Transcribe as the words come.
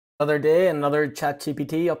Other day, another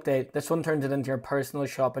ChatGPT update. This one turns it into your personal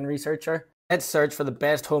shopping researcher. Let's search for the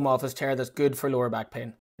best home office chair that's good for lower back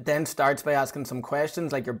pain. It then starts by asking some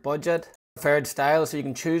questions like your budget, preferred style, so you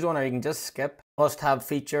can choose one or you can just skip, must-have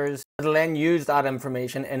features. It'll then use that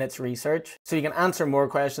information in its research, so you can answer more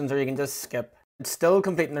questions or you can just skip. It's still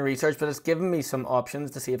completing the research, but it's giving me some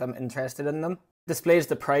options to see if I'm interested in them. It displays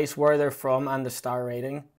the price, where they're from, and the star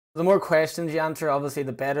rating. The more questions you answer, obviously,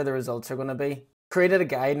 the better the results are going to be. Created a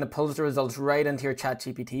guide and it pulls the results right into your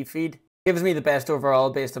ChatGPT feed. Gives me the best overall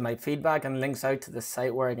based on my feedback and links out to the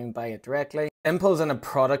site where I can buy it directly. Then pulls in a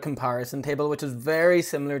product comparison table, which is very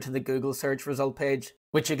similar to the Google search result page,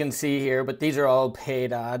 which you can see here, but these are all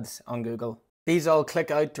paid ads on Google. These all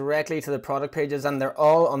click out directly to the product pages and they're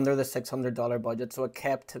all under the $600 budget, so it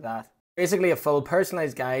kept to that. Basically a full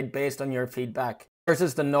personalized guide based on your feedback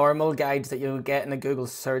versus the normal guides that you'll get in a Google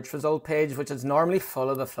search result page, which is normally full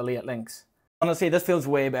of affiliate links. Honestly, this feels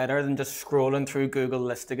way better than just scrolling through Google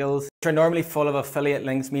listicles, which are normally full of affiliate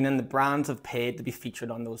links, meaning the brands have paid to be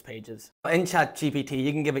featured on those pages. In ChatGPT,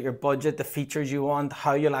 you can give it your budget, the features you want,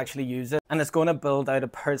 how you'll actually use it, and it's going to build out a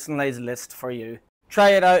personalized list for you.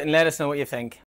 Try it out and let us know what you think.